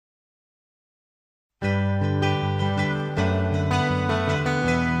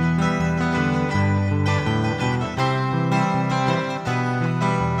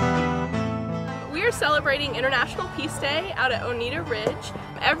celebrating International Peace Day out at Oneta Ridge.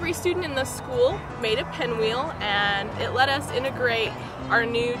 Every student in the school made a pinwheel, and it let us integrate our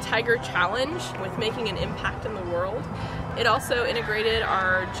new Tiger Challenge with making an impact in the world. It also integrated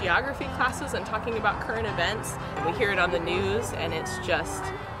our geography classes and talking about current events. We hear it on the news and it's just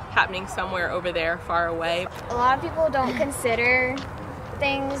happening somewhere over there far away. A lot of people don't consider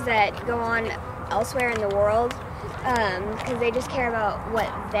things that go on elsewhere in the world because they just care about what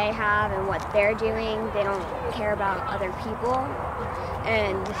they have and what they're doing. They don't care about other people,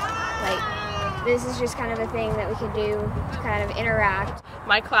 and this is just kind of a thing that we can do to kind of interact.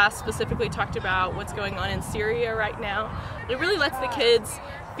 My class specifically talked about what's going on in Syria right now. It really lets the kids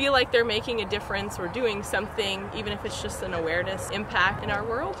feel like they're making a difference or doing something, even if it's just an awareness impact in our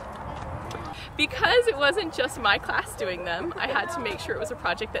world. Because it wasn't just my class doing them, I had to make sure it was a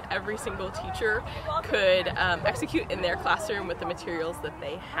project that every single teacher could execute in their classroom with the materials that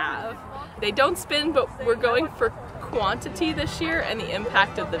they have. They don't spin, but we're going for quantity this year and the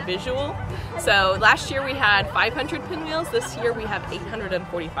impact of the visual. So last year we had 500 pinwheels, this year we have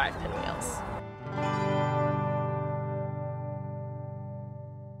 845 pinwheels.